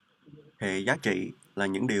Hệ giá trị là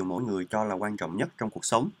những điều mỗi người cho là quan trọng nhất trong cuộc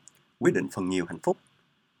sống, quyết định phần nhiều hạnh phúc.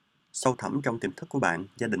 Sâu thẳm trong tiềm thức của bạn,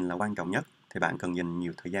 gia đình là quan trọng nhất, thì bạn cần dành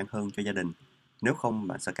nhiều thời gian hơn cho gia đình. Nếu không,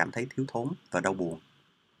 bạn sẽ cảm thấy thiếu thốn và đau buồn.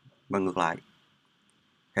 Và ngược lại,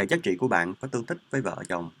 hệ giá trị của bạn có tương thích với vợ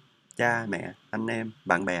chồng, cha, mẹ, anh em,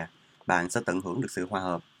 bạn bè, bạn sẽ tận hưởng được sự hòa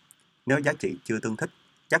hợp. Nếu giá trị chưa tương thích,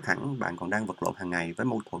 chắc hẳn bạn còn đang vật lộn hàng ngày với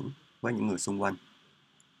mâu thuẫn với những người xung quanh.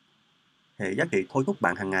 Hệ giá trị thôi thúc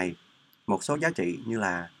bạn hàng ngày. Một số giá trị như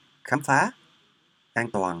là khám phá,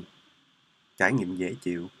 an toàn, trải nghiệm dễ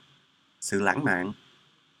chịu, sự lãng mạn,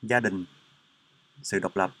 gia đình, sự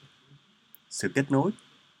độc lập, sự kết nối,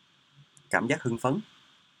 cảm giác hưng phấn,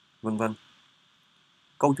 vân vân.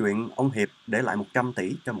 Câu chuyện ông Hiệp để lại 100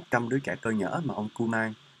 tỷ cho 100 đứa trẻ cơ nhỡ mà ông cưu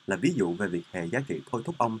mang là ví dụ về việc hệ giá trị thôi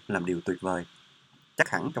thúc ông làm điều tuyệt vời. Chắc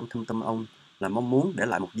hẳn trong thâm tâm ông là mong muốn để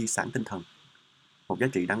lại một di sản tinh thần, một giá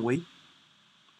trị đáng quý.